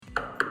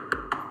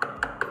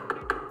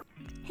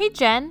Hey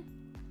Jen,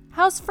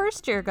 how's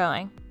first year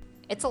going?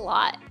 It's a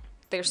lot.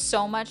 There's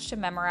so much to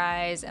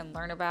memorize and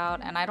learn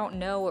about, and I don't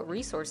know what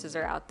resources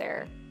are out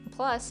there.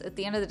 Plus, at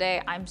the end of the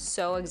day, I'm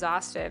so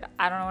exhausted,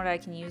 I don't know what I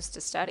can use to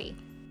study.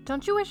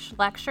 Don't you wish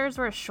lectures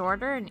were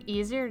shorter and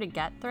easier to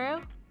get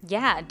through?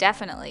 Yeah,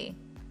 definitely.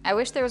 I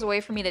wish there was a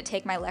way for me to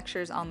take my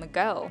lectures on the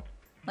go,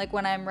 like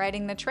when I'm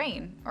riding the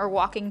train or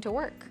walking to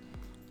work.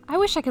 I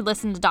wish I could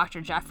listen to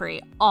Dr.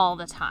 Jeffrey all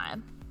the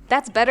time.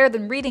 That's better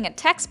than reading a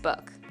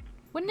textbook.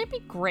 Wouldn't it be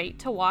great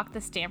to walk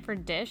the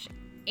Stanford dish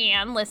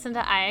and listen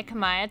to Aya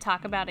Kamaya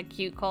talk about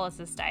acute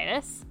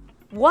cholecystitis?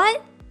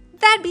 What?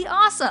 That'd be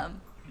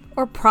awesome!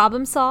 Or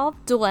problem solve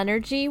dual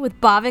energy with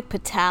Bhavik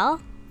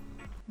Patel?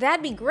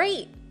 That'd be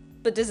great!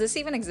 But does this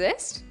even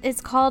exist?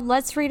 It's called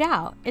Let's Read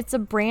Out. It's a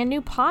brand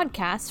new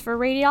podcast for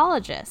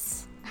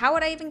radiologists. How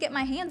would I even get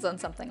my hands on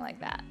something like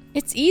that?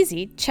 It's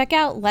easy. Check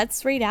out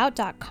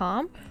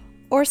letsreadout.com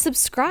or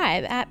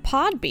subscribe at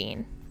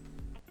Podbean.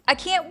 I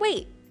can't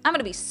wait! I'm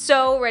gonna be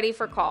so ready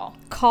for call.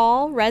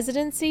 Call,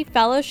 residency,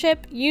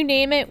 fellowship, you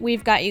name it,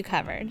 we've got you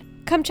covered.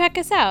 Come check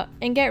us out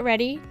and get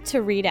ready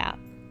to read out.